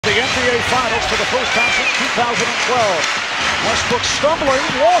the NBA Finals for the first time since 2012. Westbrook stumbling,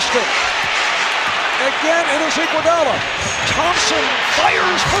 lost it. Again, it is Iguodala. Thompson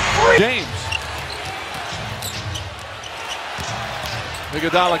fires for three. James.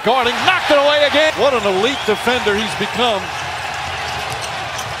 Iguodala guarding, knocked it away again. What an elite defender he's become.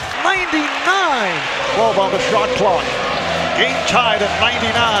 99. 12 on the shot clock. Game tied at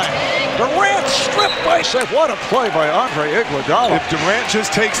 99. Durant stripped by Seth. What a play by Andre Iguodala. If Durant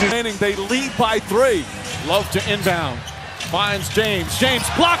just takes his inning, they lead by 3. Love to inbound. Finds James. James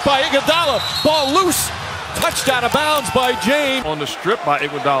blocked by Iguodala. Ball loose. Touched out of bounds by James. On the strip by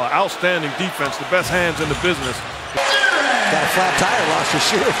Iguodala. Outstanding defense. The best hands in the business. Got a flat tire, lost his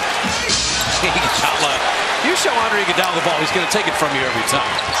shoe. Iguodala. You show Andre Iguodala the ball, he's going to take it from you every time.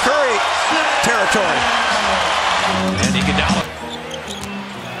 Curry territory. And Iguodala.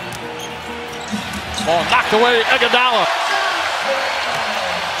 Ball knocked away. Iguodala.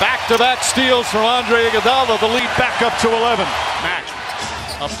 Back-to-back steals from Andre Iguodala. The lead back up to 11. Mack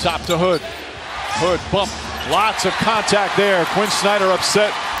up top to Hood. Hood bump. Lots of contact there. Quinn Snyder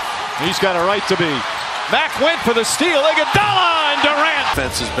upset. He's got a right to be. Mack went for the steal. Iguodala and Durant.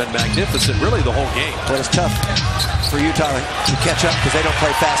 Defense has been magnificent, really the whole game. But it's tough for Utah to catch up because they don't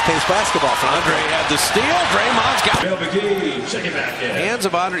play fast-paced basketball. Andre had the steal. Draymond's got it. Hands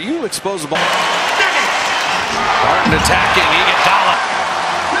of Andre. You expose the ball. Barton attacking Iguodala.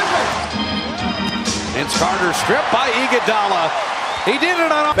 It's Carter stripped by Iguodala. He did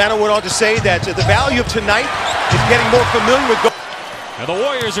it on a... Matter would ought to say that the value of tonight is getting more familiar with... And the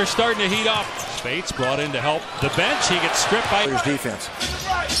Warriors are starting to heat up. Spates brought in to help the bench. He gets stripped by... There's defense.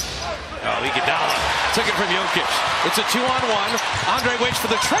 Oh, Iguodala took it from Jokic. It's a 2-on-1. Andre waits for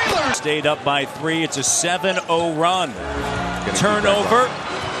the trailer. Stayed up by 3. It's a 7-0 run. Turnover.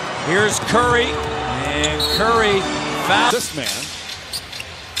 Here's Curry. And Curry fouled. This man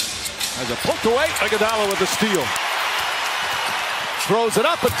has a poked away. Iguodala with the steal. Throws it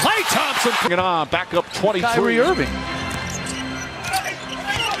up, but Klay Thompson bring it on. Back up 23. Kyrie Irving.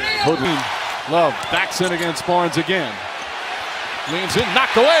 Love backs in against Barnes again. Leans in,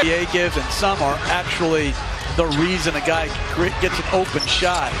 knocked away. Give, and some are actually the reason a guy gets an open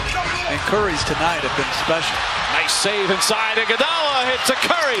shot. And Curry's tonight have been special. Nice save inside. Iguodala hits a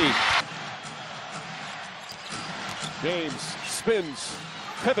Curry. James spins,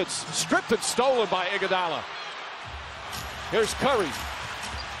 pivots, stripped and stolen by Iguodala. Here's Curry.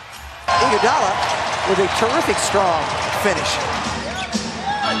 Iguodala with a terrific strong finish.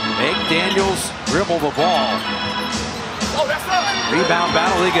 McDaniels dribble the ball. Rebound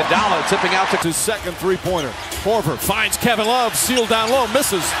battle, Iguodala tipping out to his second three-pointer. Korver finds Kevin Love, sealed down low,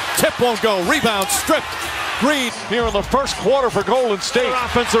 misses. Tip won't go, rebound stripped. Green here in the first quarter for Golden State.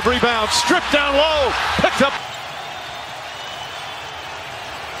 Offensive rebound, stripped down low, picked up.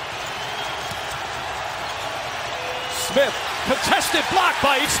 Smith, contested block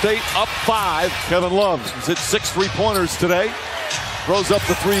by State, up 5. Kevin Love has hit 6 3-pointers today. Throws up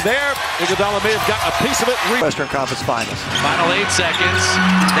the 3 there. Iguodala may have gotten a piece of it. Western Conference Finals. Final 8 seconds.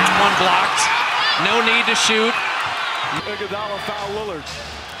 That one blocked. No need to shoot. Iguodala fouled Lillard.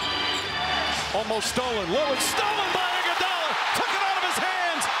 Almost stolen. Lillard stolen by Iguodala. Took it out of his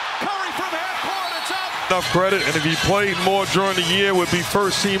hands. Curry from half court. It's up. Enough credit, and if he played more during the year, would be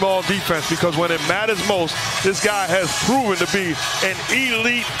first team all defense, because when it matters most, this guy has proven to be an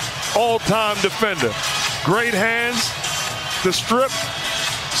elite all-time defender. Great hands. The strip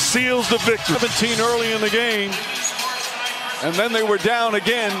seals the victory. 17 early in the game, and then they were down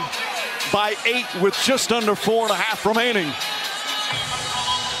again by 8 with just under 4.5 remaining.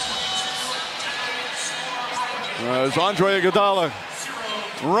 As Andre Iguodala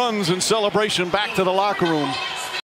runs in celebration back to the locker room.